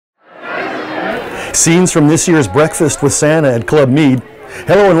Scenes from this year's Breakfast with Santa at Club Meade.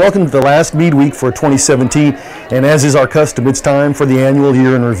 Hello and welcome to the last Meade week for 2017, and as is our custom, it's time for the annual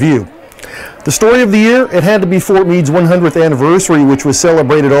year in review. The story of the year, it had to be Fort Meade's 100th anniversary, which was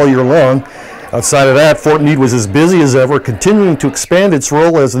celebrated all year long. Outside of that, Fort Meade was as busy as ever, continuing to expand its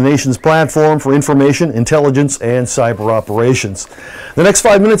role as the nation's platform for information, intelligence, and cyber operations. The next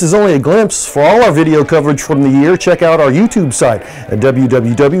 5 minutes is only a glimpse. For all our video coverage from the year, check out our YouTube site at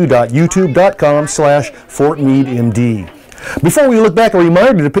www.youtube.com/FortMeadeMD. Before we look back, a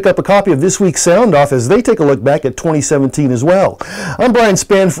reminder to pick up a copy of this week's Sound Off as they take a look back at 2017 as well. I'm Brian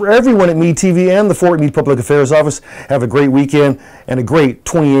Spann for everyone at MeadeTV and the Fort Meade Public Affairs Office. Have a great weekend and a great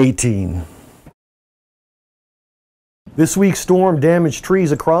 2018. This week's storm damaged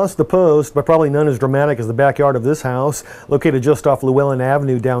trees across the post, but probably none as dramatic as the backyard of this house, located just off Llewellyn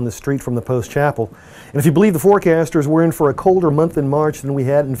Avenue down the street from the Post Chapel. And if you believe the forecasters, we're in for a colder month in March than we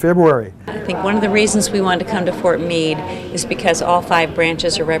had in February. I think one of the reasons we wanted to come to Fort Meade is because all 5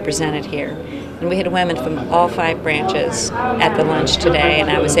 branches are represented here. And we had women from all 5 branches at the lunch today,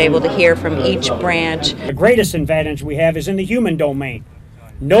 and I was able to hear from each branch. The greatest advantage we have is in the human domain.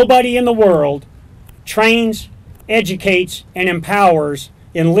 Nobody in the world trains, educates, and empowers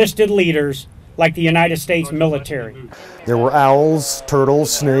enlisted leaders like the United States military. There were owls,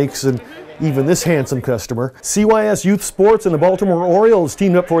 turtles, snakes, and even this handsome customer. CYS Youth Sports and the Baltimore Orioles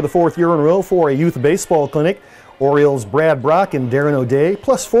teamed up for the 4th year in a row for a youth baseball clinic. Orioles Brad Brock and Darren O'Day,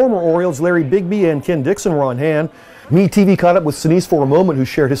 plus former Orioles Larry Bigby and Ken Dixon were on hand. MeadeTV caught up with Sinise for a moment, who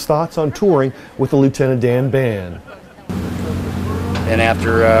shared his thoughts on touring with the Lieutenant Dan Band. And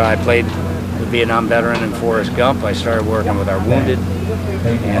after I played the Vietnam veteran and Forrest Gump, I started working with our wounded,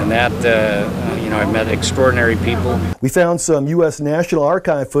 and that, I met extraordinary people. We found some U.S. National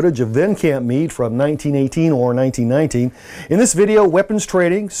Archive footage of then Camp Meade from 1918 or 1919. In this video, weapons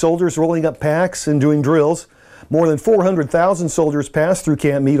training, soldiers rolling up packs and doing drills. More than 400,000 soldiers passed through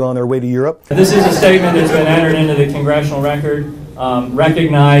Camp Meade on their way to Europe. This is a statement that's been entered into the congressional record,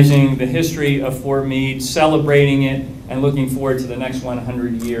 recognizing the history of Fort Meade, celebrating it, and looking forward to the next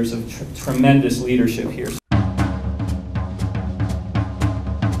 100 years of tremendous leadership here.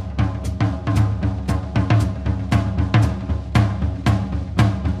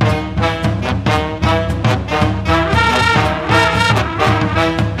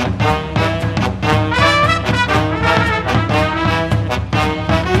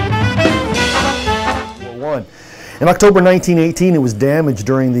 In October 1918, it was damaged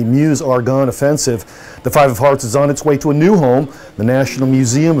during the Meuse-Argonne offensive. The Five of Hearts is on its way to a new home, the National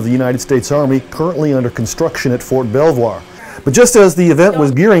Museum of the United States Army, currently under construction at Fort Belvoir. But just as the event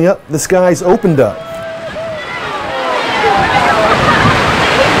was gearing up, the skies opened up. Okay,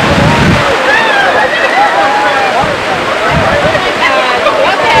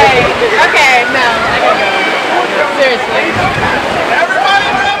 no, I don't know. Seriously.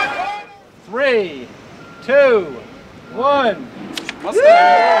 Everybody, 3, 2, 1.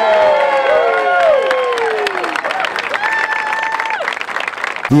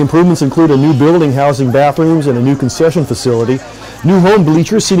 The improvements include a new building housing bathrooms and a new concession facility. New home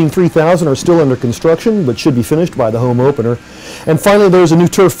bleachers seating 3,000 are still under construction, but should be finished by the home opener. And finally, there's a new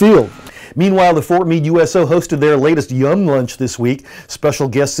turf field. Meanwhile, the Fort Meade USO hosted their latest Yum Lunch this week. Special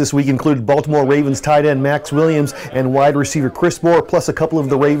guests this week included Baltimore Ravens tight end Max Williams and wide receiver Chris Moore, plus a couple of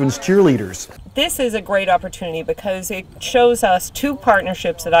the Ravens cheerleaders. This is a great opportunity because it shows us 2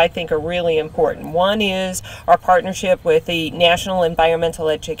 partnerships that I think are really important. One is our partnership with the National Environmental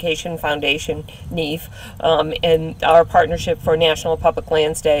Education Foundation, NEEF, and our partnership for National Public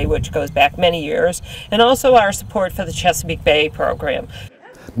Lands Day, which goes back many years, and also our support for the Chesapeake Bay program.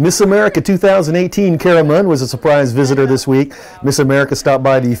 Miss America 2018 Kara Munn was a surprise visitor this week. Miss America stopped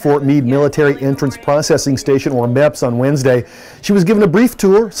by the Fort Meade Military Entrance Processing Station, or MEPS, on Wednesday. She was given a brief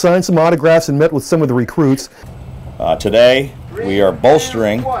tour, signed some autographs, and met with some of the recruits. Today, we are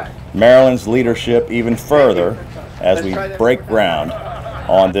bolstering Maryland's leadership even further as we break ground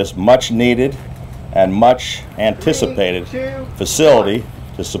on this much needed and much anticipated facility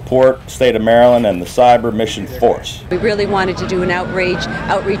to support the state of Maryland and the Cyber Mission Force. We really wanted to do an outreach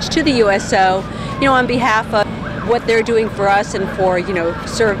to the USO, on behalf of what they're doing for us and for,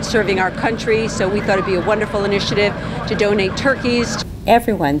 serving our country. So we thought it'd be a wonderful initiative to donate turkeys.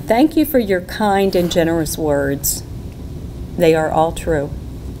 Everyone, thank you for your kind and generous words. They are all true.